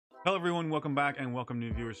Hello everyone, welcome back and welcome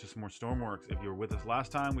new viewers to some more Stormworks. If you were with us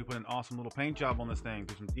last time, we put an awesome little paint job on this thing,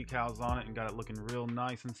 threw some decals on it and got it looking real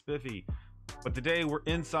nice and spiffy. But today we're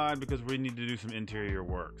inside because we need to do some interior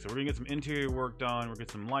work. So we're gonna get some interior work done, we'll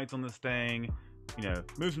get some lights on this thing,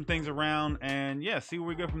 move some things around and yeah, see where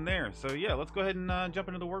we go from there. So yeah, let's go ahead and jump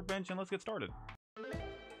into the workbench and let's get started.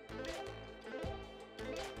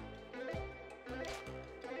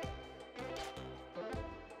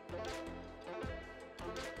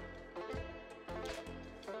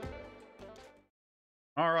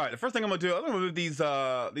 All right, the first thing I'm gonna move these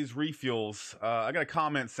refuels. I got a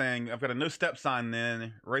comment saying I've got a no step sign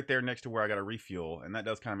then right there next to where I got a refuel, and that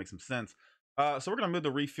does kind of make some sense. So we're gonna move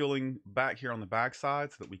the refueling back here on the back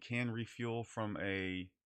side so that we can refuel from a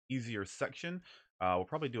easier section. We'll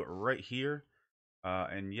probably do it right here.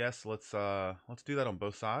 And yes, let's do that on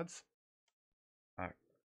both sides.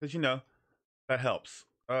 Because that helps.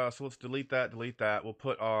 So let's delete that, delete that. We'll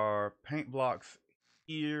put our paint blocks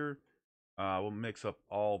here. We'll mix up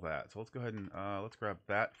all that. So let's go ahead and let's grab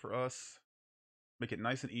that for us. Make it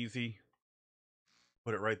nice and easy.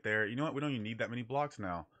 Put it right there. You know what? We don't even need that many blocks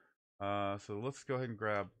now. So let's go ahead and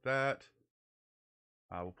grab that.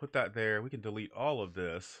 We'll put that there. We can delete all of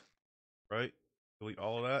this, right? Delete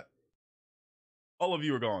all of that. All of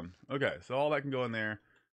you are gone. Okay, so all that can go in there.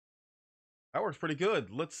 That works pretty good.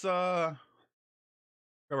 Let's grab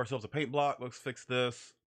ourselves a paint block. Let's fix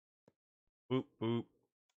this. Boop, boop.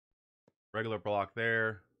 Regular block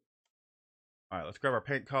there. All right, let's grab our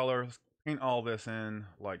paint color. Let's paint all this in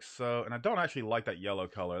like so. And I don't actually like that yellow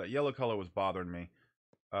color. That yellow color was bothering me.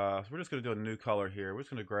 So we're just going to do a new color here. We're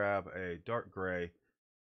just going to grab a dark gray.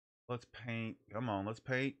 Let's paint. Come on, let's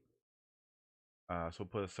paint. So we'll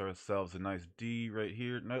put ourselves a nice D right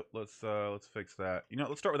here. Nope, let's fix that.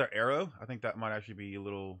 Let's start with our arrow. I think that might actually be a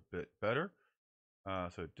little bit better.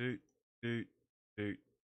 So doot, doot, doot,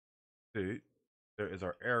 doot. There is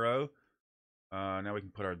our arrow. Now we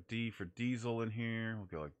can put our D for diesel in here. We'll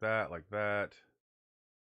go like that, like that.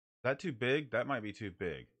 Is that too big? That might be too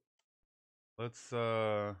big. Let's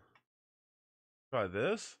try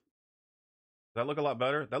this. Does that look a lot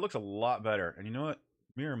better? That looks a lot better. And you know what?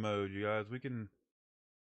 Mirror mode, you guys. We can.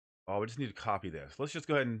 Oh, we just need to copy this. Let's just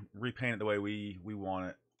go ahead and repaint it the way we want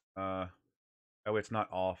it. That way it's not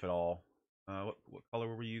off at all. What color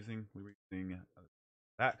were we using? We were using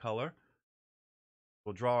that color.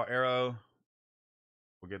 We'll draw our arrow.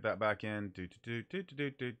 We'll get that back in. Doot doot doot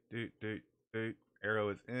doot doot doot doot doot. Arrow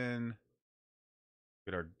is in.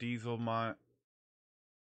 Get our diesel mod.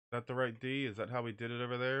 Is that the right D? Is that how we did it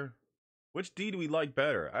over there? Which D do we like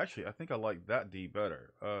better? Actually, I think I like that D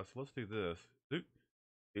better. So let's do this. Doot.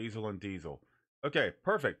 Diesel and diesel. Okay,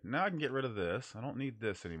 perfect. Now I can get rid of this. I don't need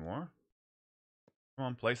this anymore. Come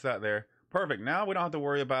on, place that there. Perfect. Now we don't have to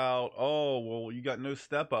worry about, oh, well, you got no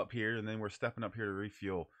step up here, and then we're stepping up here to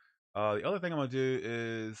refuel. The other thing I'm going to do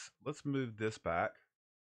is, let's move this back.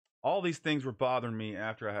 All these things were bothering me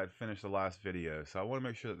after I had finished the last video, so I want to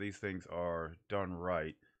make sure that these things are done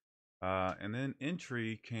right. And then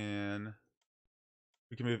we can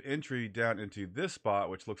move entry down into this spot,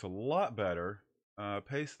 which looks a lot better.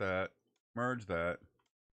 Paste that, merge that,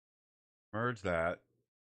 merge that.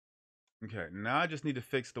 Okay, now I just need to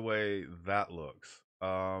fix the way that looks.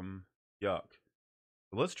 Yuck.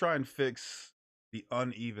 Let's try and fix the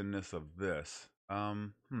unevenness of this.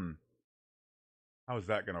 How is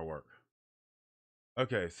that gonna work?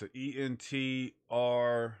 Okay, so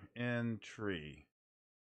ENTR entry.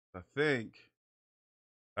 I think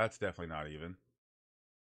that's definitely not even.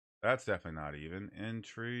 That's definitely not even.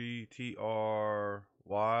 Entry TRY.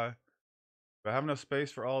 Do I have enough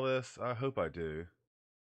space for all this? I hope I do.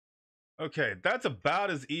 Okay, that's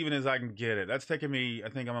about as even as I can get it. That's taking me, I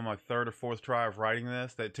think I'm on my third or fourth try of writing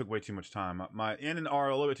this. That took way too much time. My N and R are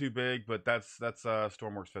a little bit too big, but that's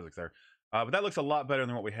Stormworks physics there. But that looks a lot better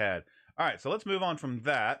than what we had. All right, so let's move on from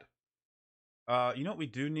that. You know what we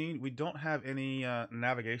do need? We don't have any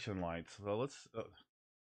navigation lights. So let's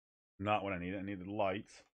not what I need. I needed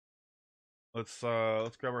lights. Let's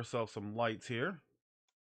grab ourselves some lights here.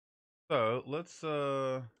 So let's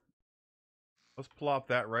plop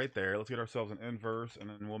that right there. Let's get ourselves an inverse, and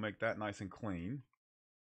then we'll make that nice and clean.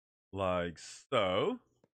 Like so.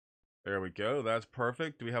 There we go. That's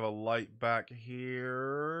perfect. Do we have a light back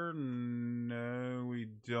here? No, we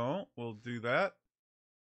don't. We'll do that.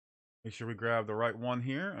 Make sure we grab the right one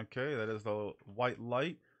here. Okay, that is the white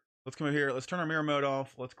light. Let's come in here. Let's turn our mirror mode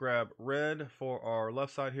off. Let's grab red for our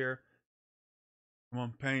left side here. Come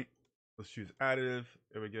on, paint. Let's choose additive.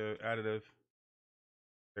 There we go, additive.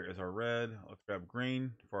 There is our red. Let's grab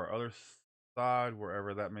green for our other side,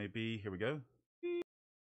 wherever that may be. Here we go.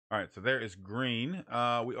 All right, so there is green.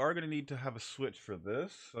 We are going to need to have a switch for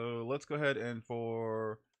this. So let's go ahead and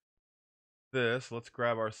for this, let's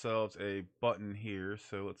grab ourselves a button here.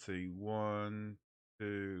 So let's see, 1,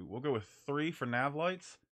 2, we'll go with 3 for nav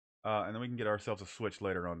lights. And then we can get ourselves a switch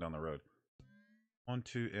later on down the road. 1,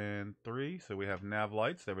 2, and 3. So we have nav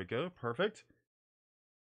lights. There we go. Perfect.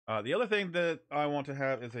 The other thing that I want to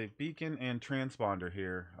have is a beacon and transponder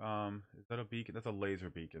here. Is that a beacon? That's a laser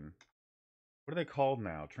beacon. What are they called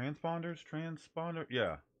now? Transponders? Transponder?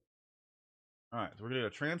 Yeah. Alright, so we're going to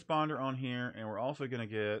get a transponder on here, and we're also going to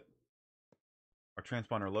get our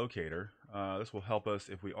transponder locator. This will help us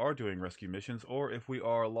if we are doing rescue missions, or if we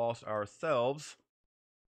are lost ourselves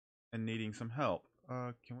and needing some help.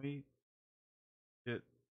 Can we get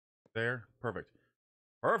there? Perfect.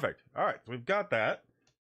 Perfect. Alright, so we've got that.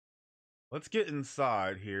 Let's get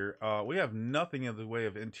inside here. We have nothing in the way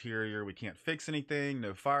of interior. We can't fix anything.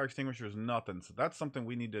 No fire extinguishers, nothing. So that's something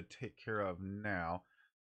we need to take care of now.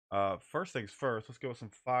 First things first, let's go with some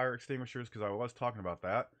fire extinguishers because I was talking about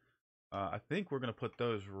that. I think we're gonna put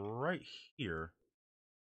those right here.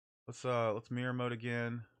 Let's mirror mode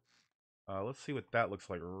again. Let's see what that looks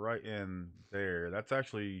like right in there. That's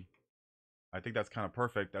actually, I think that's kind of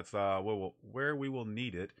perfect. That's where we will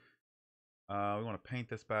need it. We want to paint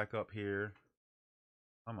this back up here.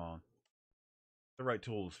 Come on. The right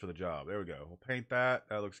tools for the job. There we go. We'll paint that.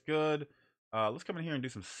 That looks good. Let's come in here and do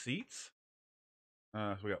some seats.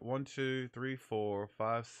 So we got 1, 2, 3, 4,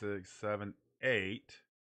 5, 6, 7, 8.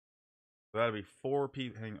 So that'll be 4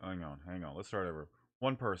 people. Hang on. Let's start over.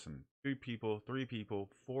 1 person, 2 people, 3 people,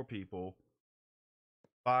 4 people,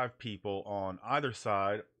 5 people on either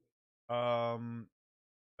side. That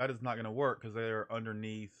is not going to work because they are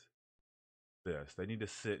underneath this. They need to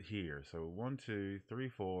sit here. So 1, 2, 3,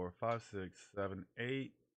 4, 5, 6, 7,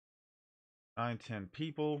 8, 9, 10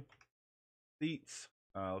 people. Seats.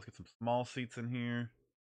 Let's get some small seats in here.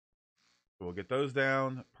 We'll get those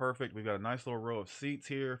down. Perfect. We've got a nice little row of seats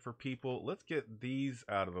here for people. Let's get these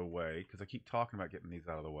out of the way because I keep talking about getting these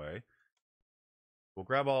out of the way. We'll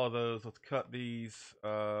grab all of those. Let's cut these.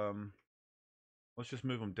 Let's just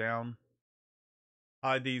move them down.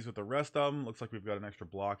 Hide these with the rest of them. Looks like we've got an extra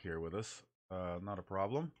block here with us. Not a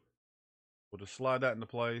problem. We'll just slide that into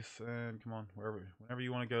place and come on, whenever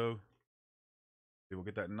you want to go. We'll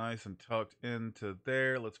get that nice and tucked into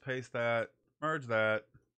there. Let's paste that, merge that,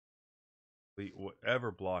 delete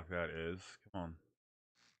whatever block that is. Come on.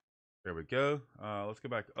 There we go. Let's go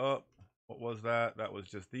back up. What was that? That was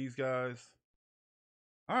just these guys.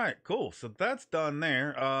 All right, cool. So that's done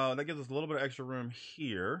there. That gives us a little bit of extra room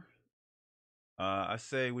here. I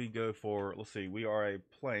say we go for, let's see, we are a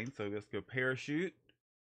plane, so let's go parachute.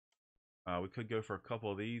 We could go for a couple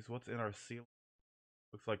of these. What's in our ceiling?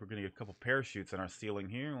 Looks like we're going to get a couple parachutes in our ceiling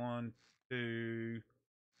here. 1, 2,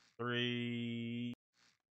 3,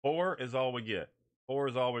 4 is all we get. 4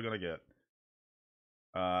 is all we're going to get.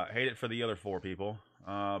 Hate it for the other 4 people.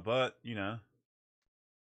 But, you know,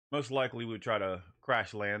 most likely we would try to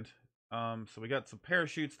crash land. So we got some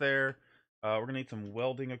parachutes there. We're going to need some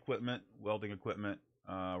welding equipment. We're going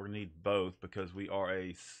to need both because we are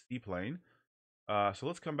a seaplane. So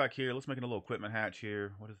let's come back here. Let's make a little equipment hatch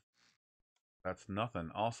here. What is... That's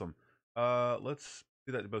nothing. Awesome. Let's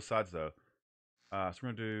do that to both sides though. So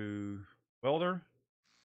we're gonna do welder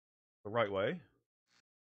the right way.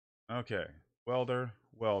 Okay, welder,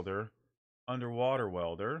 underwater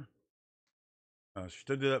welder.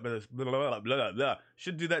 Should do that, but blah, blah, blah.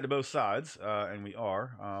 Should do that to both sides, and we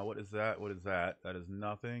are. What is that? What is that? That is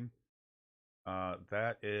nothing.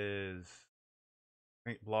 That is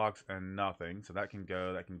paint blocks and nothing. So that can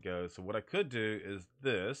go. That can go. So what I could do is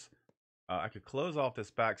this. I could close off this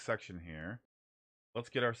back section here. Let's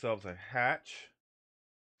get ourselves a hatch.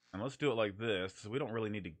 And let's do it like this. So we don't really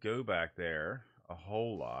need to go back there a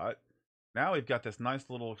whole lot. Now we've got this nice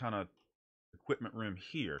little kind of equipment room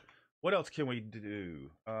here. What else can we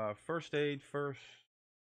do? First aid. So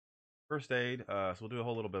we'll do a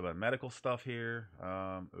whole little bit of medical stuff here.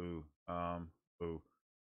 All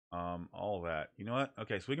that. You know what?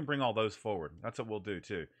 Okay, so we can bring all those forward. That's what we'll do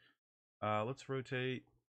too. Let's rotate.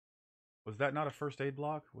 Was that not a first aid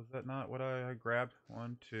block? Was that not what I grabbed?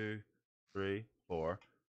 1, 2, 3, 4.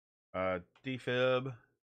 Defib.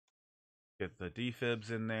 Get the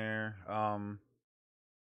defibs in there.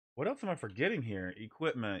 What else am I forgetting here?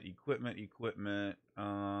 Equipment.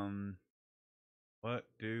 What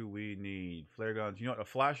do we need? Flare guns. You know what? A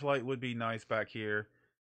flashlight would be nice back here.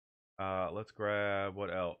 Let's grab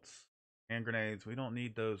what else? Hand grenades. We don't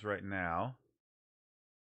need those right now.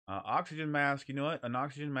 Oxygen mask. You know what? An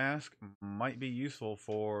oxygen mask might be useful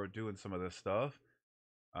for doing some of this stuff.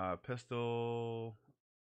 Pistol.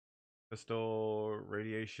 Pistol,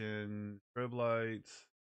 radiation, strobe lights,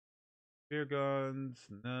 spear guns.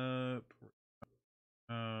 Nope.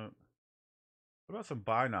 What about some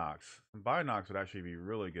binocs? Some binocs would actually be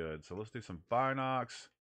really good. So let's do some binocs.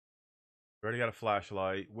 We already got a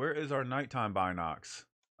flashlight. Where is our nighttime binocs?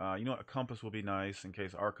 You know what? A compass will be nice in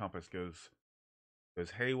case our compass goes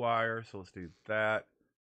haywire. So let's do that.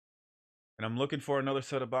 And I'm looking for another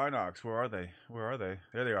set of binocs. Where are they? Where are they?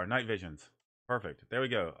 There they are. Night visions. Perfect. There we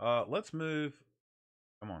go. Let's move.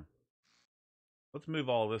 Come on. Let's move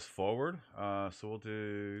all this forward. So we'll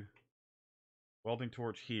do welding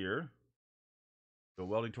torch here. So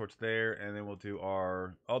welding torch there, and then we'll do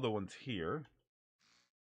our other ones here.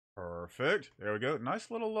 Perfect. There we go. Nice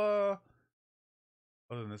little other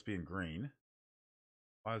than this being green.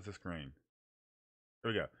 Why is this green?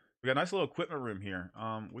 There we go. We got a nice little equipment room here.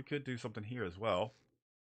 We could do something here as well.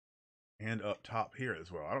 And up top here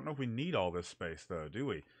as well. I don't know if we need all this space though, do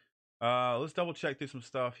we? Let's double check through some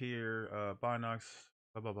stuff here. Binocs,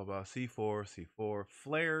 blah blah blah blah. C4,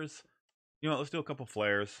 flares. You know what, let's do a couple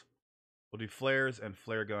flares. We'll do flares and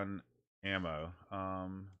flare gun ammo.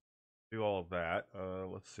 Do all of that.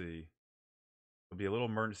 Let's see. There'll be a little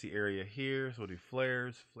emergency area here, so we'll do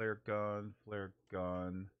flares, flare gun.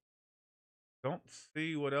 Don't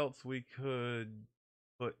see what else we could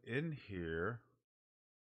put in here.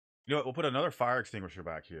 You know what, we'll put another fire extinguisher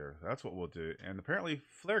back here. That's what we'll do. And apparently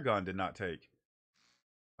flare gun did not take.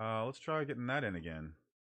 Let's try getting that in again.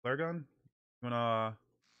 Flare gun?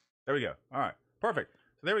 There we go. Alright, perfect.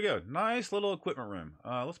 So there we go. Nice little equipment room.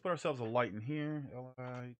 Let's put ourselves a light in here.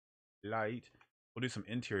 Light. We'll do some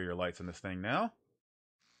interior lights in this thing now.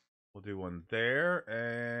 We'll do one there,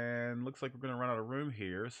 and looks like we're going to run out of room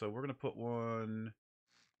here, so we're going to put one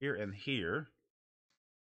here and here.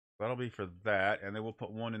 That'll be for that, and then we'll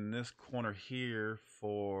put one in this corner here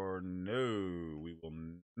for... No, we will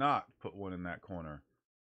not put one in that corner.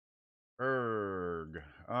 Okay,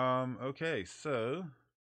 so...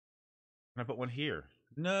 Can I put one here?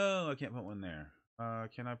 No, I can't put one there.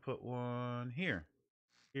 Can I put one here?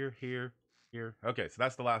 Here. Okay, so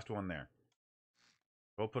that's the last one there.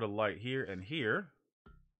 We'll put a light here and here.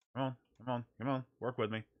 Come on. Work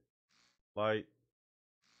with me. Light.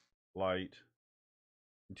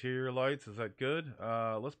 Interior lights, is that good?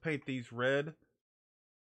 Let's paint these red.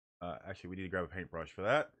 Actually, we need to grab a paintbrush for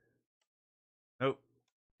that. Nope.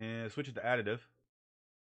 And switch it to additive.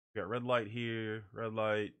 We got red light here, red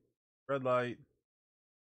light.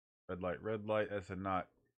 As to not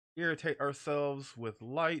irritate ourselves with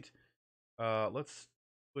light. Let's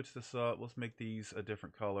switch this up. Let's make these a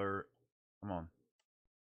different color. Come on.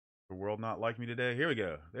 The world not like me today. Here we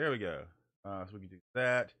go. There we go. So we can do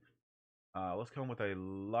that. Let's come with a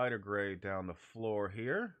lighter gray down the floor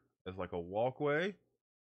here as like a walkway.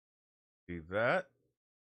 Do that.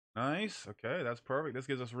 Nice. Okay, that's perfect. This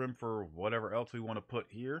gives us room for whatever else we want to put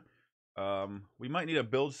here. We might need a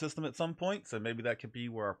build system at some point, so maybe that could be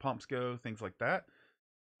where our pumps go, things like that.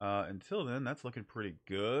 Until then, that's looking pretty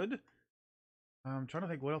good. I'm trying to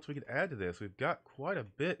think what else we could add to this. We've got quite a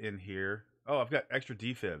bit in here. Oh, I've got extra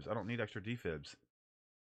defibs. I don't need extra defibs.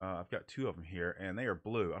 I've got 2 of them here, and they are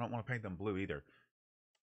blue. I don't want to paint them blue either.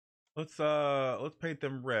 Let's paint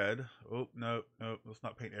them red. Oh, no, let's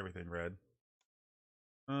not paint everything red.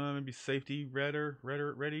 Maybe safety redder, red,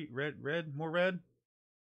 more red.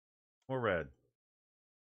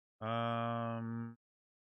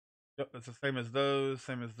 Yep, that's the same as those,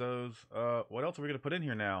 What else are we gonna put in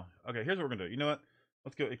here now? Okay, here's what we're gonna do. You know what?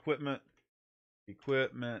 Let's go equipment.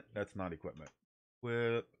 That's not equipment.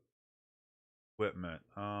 Equipment.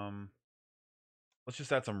 Let's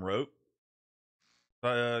just add some rope.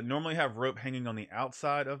 Normally have rope hanging on the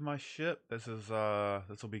outside of my ship. This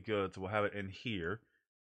will be good, so we'll have it in here.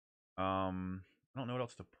 I don't know what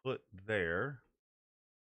else to put there.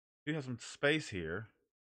 We have some space here.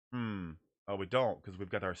 Oh, we don't, because we've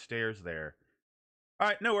got our stairs there. All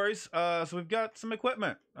right, no worries. So we've got some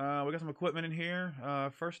equipment. We got some equipment in here.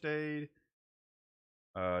 First aid.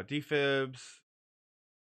 Defibs.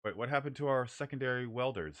 Wait, what happened to our secondary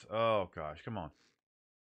welders? Oh gosh, come on.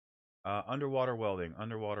 Underwater welding.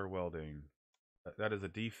 That is a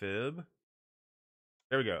defib.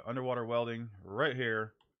 There we go. Underwater welding right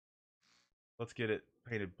here. Let's get it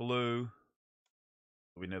painted blue.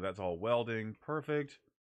 We know that's all welding. Perfect.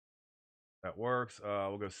 That works.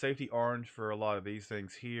 We'll go safety orange for a lot of these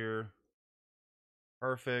things here.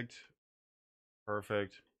 Perfect. All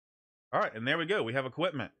right, and there we go. We have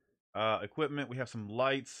equipment. We have some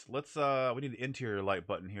lights. Let's we need the interior light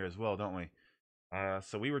button here as well, don't we?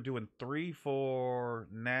 So we were doing 3 for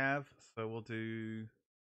nav, so we'll do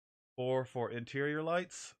 4 for interior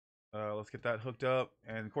lights. Let's get that hooked up.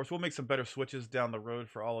 And of course, we'll make some better switches down the road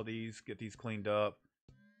for all of these. Get these cleaned up.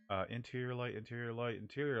 Interior light, interior light,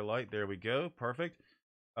 interior light. There we go. Perfect.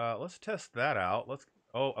 Let's test that out.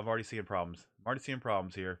 Oh, I'm already seeing problems. I'm already seeing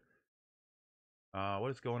problems here.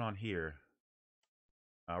 What is going on here?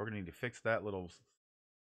 We're gonna need to fix that little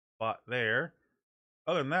spot there.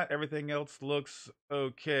 Other than that, everything else looks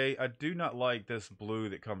okay. I do not like this blue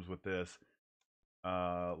that comes with this.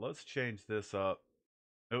 Let's change this up.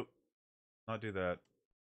 Nope, not do that.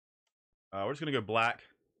 We're just gonna go black.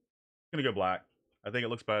 Gonna go black. I think it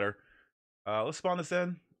looks better. Let's spawn this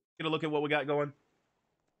in. Get a look at what we got going,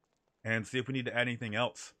 and see if we need to add anything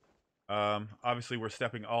else. Obviously, we're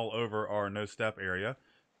stepping all over our no step area.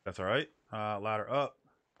 That's all right. Ladder up.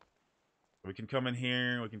 We can come in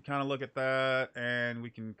here. We can kind of look at that, and we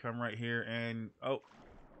can come right here. And oh,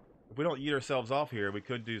 if we don't yeet ourselves off here, we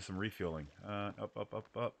could do some refueling. Up, up, up,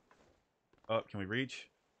 up, up. Can we reach?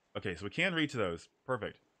 Okay, so we can reach those.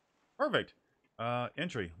 Perfect. Perfect.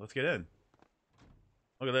 Entry. Let's get in.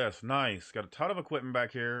 Look at this. Nice. Got a ton of equipment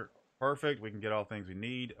back here. Perfect. We can get all things we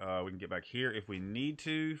need. We can get back here if we need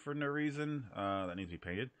to for no reason. That needs to be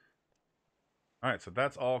painted. All right, so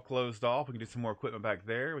that's all closed off. We can do some more equipment back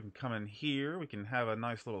there. We can come in here. We can have a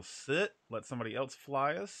nice little sit. Let somebody else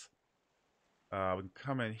fly us. We can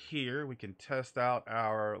come in here. We can test out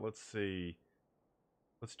our, let's see.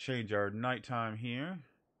 Let's change our nighttime here.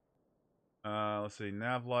 Let's see.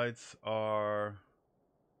 Nav lights are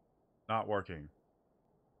not working.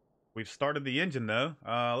 We've started the engine though.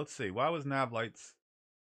 Let's see. Why was nav lights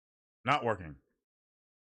not working?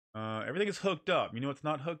 Everything is hooked up. You know what's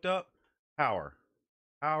not hooked up? Power.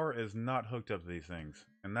 Power is not hooked up to these things,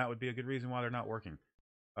 and that would be a good reason why they're not working.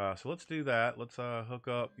 So let's do that. Let's hook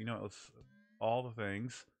up. You know, let's all the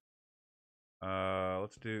things.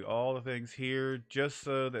 Let's do all the things here just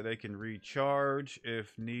so that they can recharge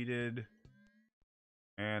if needed,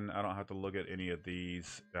 and I don't have to look at any of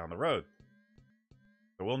these down the road.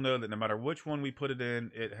 So we'll know that no matter which one we put it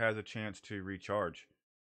in, it has a chance to recharge.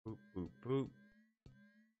 Boop, boop, boop.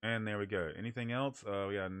 And there we go. Anything else?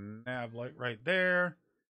 We got a nav light right there.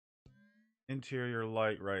 Interior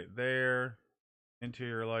light right there.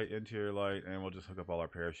 Interior light, and we'll just hook up all our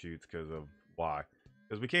parachutes because of why?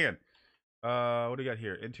 Because we can. What do we got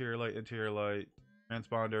here? Interior light,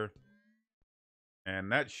 transponder.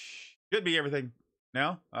 And that should be everything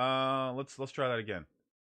now. Let's try that again.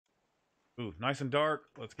 Ooh, nice and dark.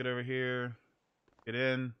 Let's get over here. Get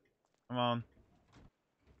in. Come on.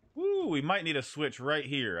 Woo, we might need a switch right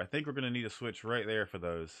here. I think we're going to need a switch right there for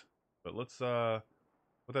those. But let's, what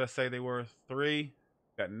did I say they were? 3.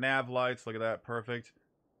 Got nav lights. Look at that. Perfect.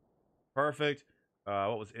 Perfect.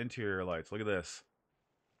 What was interior lights? Look at this.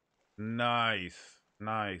 Nice.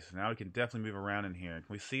 Nice. Now we can definitely move around in here. Can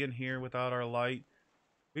we see in here without our light?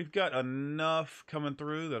 We've got enough coming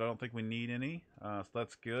through that I don't think we need any. So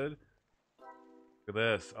that's good. Look at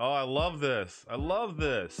this. Oh, I love this. I love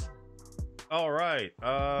this. All right.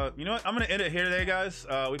 You know what? I'm going to end it here today, guys.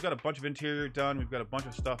 We've got a bunch of interior done. We've got a bunch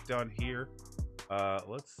of stuff done here.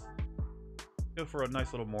 Let's go for a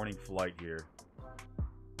nice little morning flight here.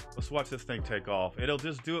 Let's watch this thing take off. It'll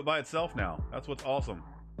just do it by itself now. That's what's awesome.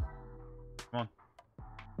 Come on.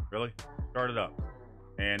 Really? Start it up.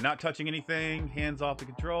 And not touching anything. Hands off the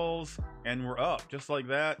controls. And we're up. Just like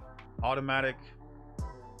that. Automatic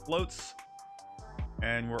floats.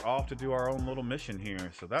 And we're off to do our own little mission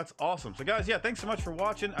here. So that's awesome. So guys, yeah, thanks so much for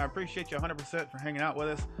watching. I appreciate you 100% for hanging out with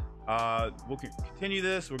us. We'll continue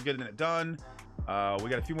this. We're getting it done. We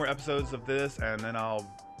got a few more episodes of this, and then I'll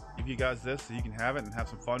give you guys this so you can have it and have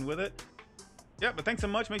some fun with it. Yeah, but thanks so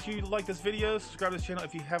much. Make sure you like this video, subscribe to this channel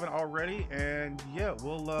if you haven't already, and yeah,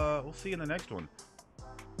 we'll see you in the next one.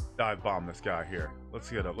 Dive bomb this guy here. Let's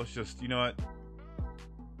get up. Let's just, you know what?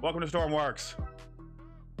 Welcome to Stormworks.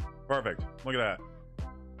 Perfect. Look at that.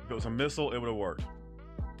 If it was a missile, it would have worked.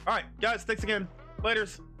 All right, guys, thanks again.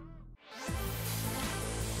 Laters.